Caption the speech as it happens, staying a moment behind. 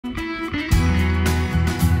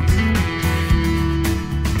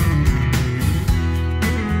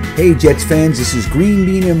Hey Jets fans, this is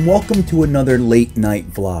GreenBean and welcome to another late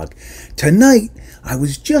night vlog. Tonight, I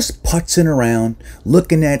was just putzing around,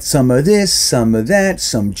 looking at some of this, some of that,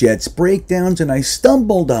 some Jets breakdowns, and I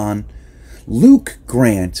stumbled on Luke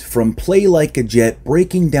Grant from Play Like a Jet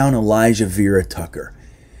breaking down Elijah Vera Tucker.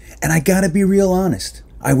 And I gotta be real honest,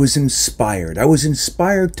 I was inspired. I was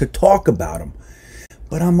inspired to talk about him,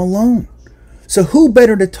 but I'm alone. So who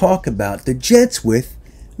better to talk about the Jets with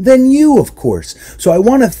than you, of course. So I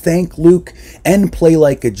want to thank Luke and Play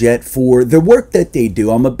Like a Jet for the work that they do.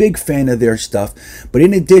 I'm a big fan of their stuff, but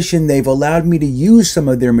in addition, they've allowed me to use some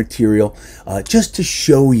of their material just to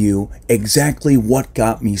show you exactly what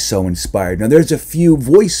got me so inspired. Now, there's a few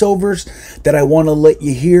voiceovers that I want to let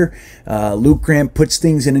you hear. Luke Grant puts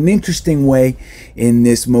things in an interesting way in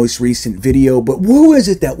this most recent video, but who is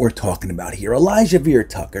it that we're talking about here? Elijah Vera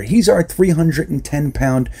Tucker. He's our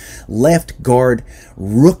 310-pound left guard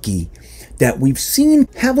rookie that we've seen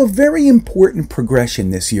have a very important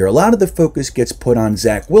progression this year. A lot of the focus gets put on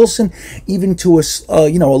Zach Wilson, even to a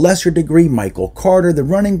lesser degree, Michael Carter, the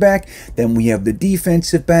running back. Then we have the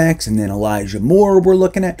defensive backs, and then Elijah Moore we're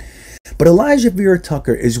looking at. But Elijah Vera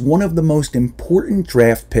Tucker is one of the most important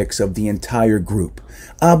draft picks of the entire group.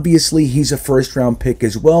 Obviously, he's a first-round pick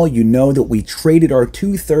as well. You know that we traded our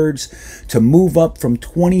 2/3 to move up from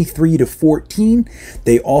 23 to 14.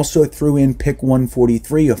 They also threw in pick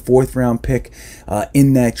 143, a fourth-round pick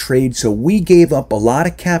in that trade. So we gave up a lot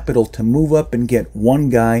of capital to move up and get one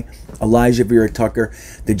guy, Elijah Vera Tucker.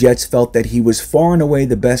 The Jets felt that he was far and away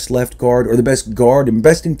the best left guard, or the best guard and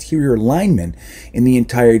best interior lineman in the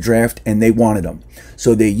entire draft, and they wanted him.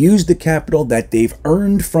 So they used the capital that they've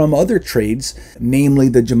earned from other trades, namely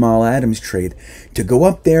the Jamal Adams trade, to go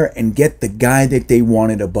up there and get the guy that they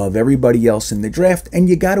wanted above everybody else in the draft. And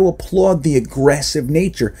you got to applaud the aggressive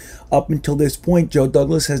nature. Up until this point, Joe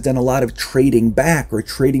Douglas has done a lot of trading back or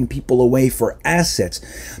trading people away for assets.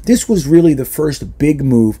 This was really the first big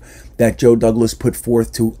move that Joe Douglas put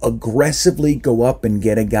forth to aggressively go up and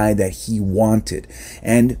get a guy that he wanted.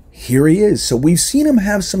 And here he is. So we've seen him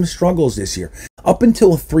have some struggles this year. Up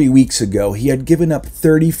until 3 weeks ago, he had given up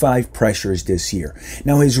 35 pressures this year.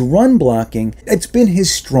 Now, his run blocking, it's been his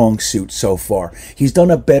strong suit so far. He's done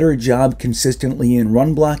a better job consistently in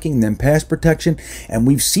run blocking than pass protection, and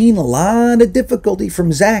we've seen a lot of difficulty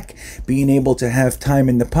from Zach being able to have time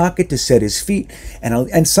in the pocket to set his feet,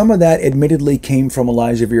 and some of that admittedly came from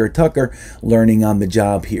Elijah Vera Tucker learning on the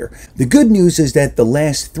job here. The good news is that the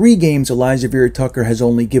last 3 games, Elijah Vera Tucker has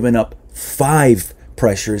only given up 5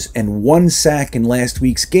 pressures and 1 sack in last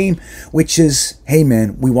week's game, which is, hey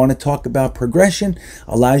man, we want to talk about progression.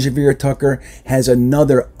 Elijah Vera Tucker has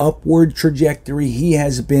another upward trajectory. He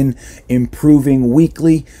has been improving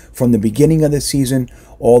weekly from the beginning of the season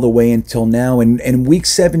all the way until now. And week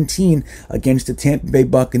 17 against the Tampa Bay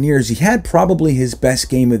Buccaneers, he had probably his best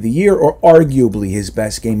game of the year, or arguably his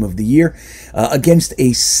best game of the year, against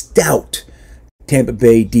a stout Tampa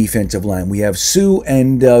Bay defensive line. We have Sue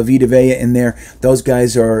and Vita Vea in there. Those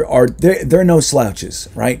guys they're no slouches,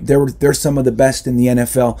 right? They're some of the best in the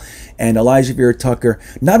NFL. And Elijah Vera Tucker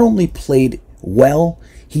not only played well,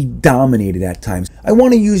 he dominated at times. I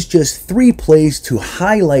want to use just 3 plays to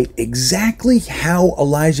highlight exactly how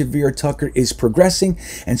Elijah Vera Tucker is progressing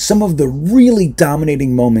and some of the really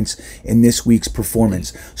dominating moments in this week's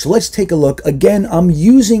performance. So let's take a look. Again, I'm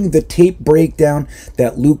using the tape breakdown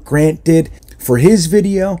that Luke Grant did for his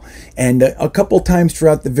video, and a couple times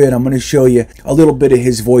throughout the vid I'm going to show you a little bit of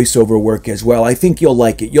his voiceover work as well. I think you'll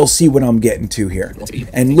like it. You'll see what I'm getting to here.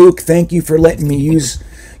 And Luke, thank you for letting me use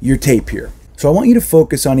your tape here. So I want you to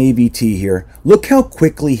focus on AVT here. Look how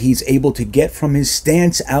quickly he's able to get from his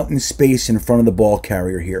stance out in space in front of the ball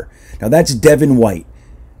carrier here. Now that's Devin White.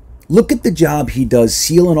 Look at the job he does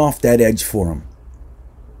sealing off that edge for him.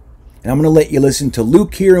 And I'm going to let you listen to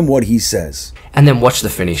Luke here and what he says. And then watch the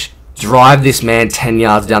finish. Drive this man 10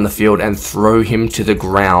 yards down the field and throw him to the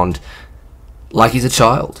ground like he's a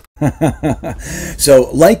child. So,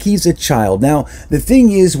 like he's a child. Now, the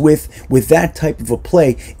thing is with that type of a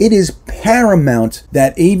play, it is paramount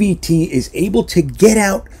that AVT is able to get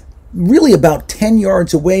out really about 10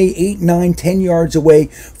 yards away, 8, 9, 10 yards away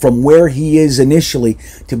from where he is initially,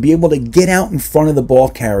 to be able to get out in front of the ball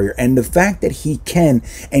carrier. And the fact that he can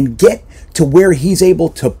and get to where he's able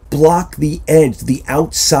to block the edge, the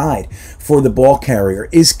outside for the ball carrier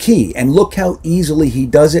is key. And look how easily he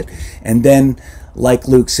does it. And then, like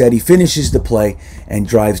Luke said, he finishes the play and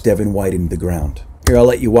drives Devin White into the ground. Here, I'll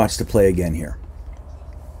let you watch the play again here.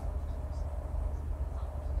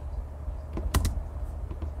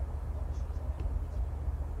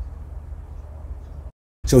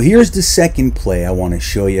 So here's the second play I want to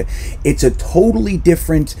show you. It's a totally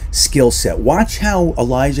different skill set. Watch how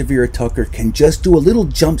Elijah Vera Tucker can just do a little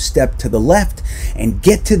jump step to the left and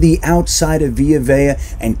get to the outside of Villa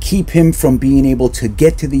and keep him from being able to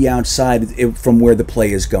get to the outside from where the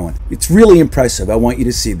play is going. It's really impressive. I want you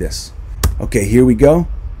to see this. Okay, here we go.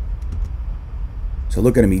 So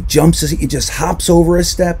look at him. He jumps, he just hops over a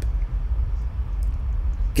step,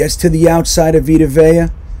 gets to the outside of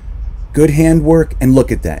Villa. Good handwork, and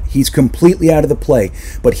look at that. He's completely out of the play,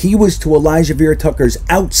 but he was to Elijah Vera Tucker's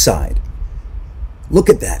outside. Look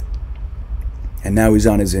at that. And now he's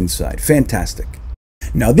on his inside. Fantastic.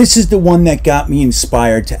 Now this is the one that got me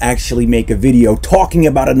inspired to actually make a video talking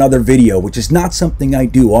about another video, which is not something I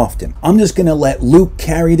do often. I'm just going to let Luke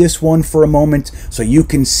carry this one for a moment so you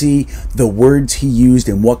can see the words he used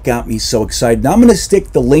and what got me so excited. Now I'm going to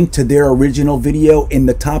stick the link to their original video in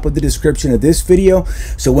the top of the description of this video,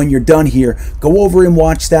 so when you're done here, go over and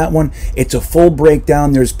watch that one. It's a full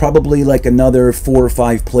breakdown. There's probably like another 4 or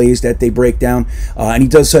 5 plays that they break down, and he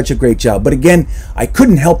does such a great job. But again, I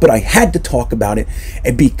couldn't help it. I had to talk about it,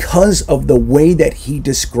 and because of the way that he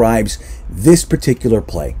describes this particular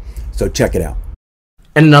play. So check it out.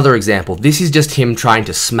 And another example, this is just him trying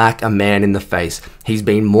to smack a man in the face. He's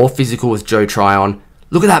been more physical with Joe TRYON.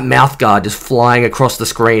 Look at that mouth guard just flying across the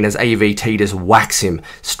screen as AVT just whacks him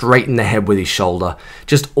straight in the head with his shoulder.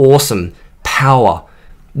 Just awesome power.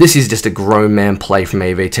 This is just a grown man play from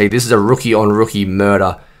AVT. This is a rookie on rookie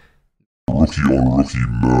murder.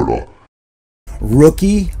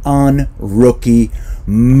 Rookie on rookie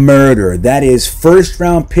murder. That is first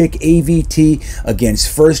round pick AVT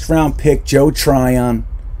against first round pick Joe TRYON.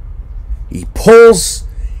 He pulls,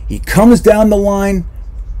 he comes down the line,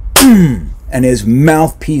 boom, and his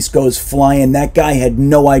mouthpiece goes flying. That guy had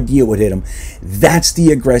no idea what hit him. That's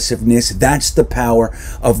the aggressiveness, that's the power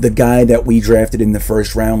of the guy that we drafted in the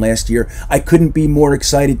first round last year. I couldn't be more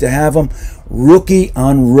excited to have him. Rookie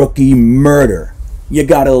on rookie murder. You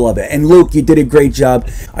gotta love it. And Luke, you did a great job.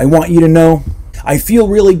 I want you to know, I feel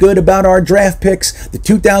really good about our draft picks. The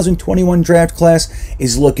 2021 draft class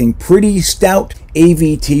is looking pretty stout.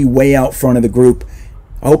 AVT way out front of the group.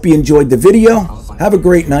 I hope you enjoyed the video. Have a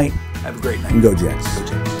great night. Have a great night. And go Jets. Go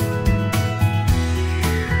Jets.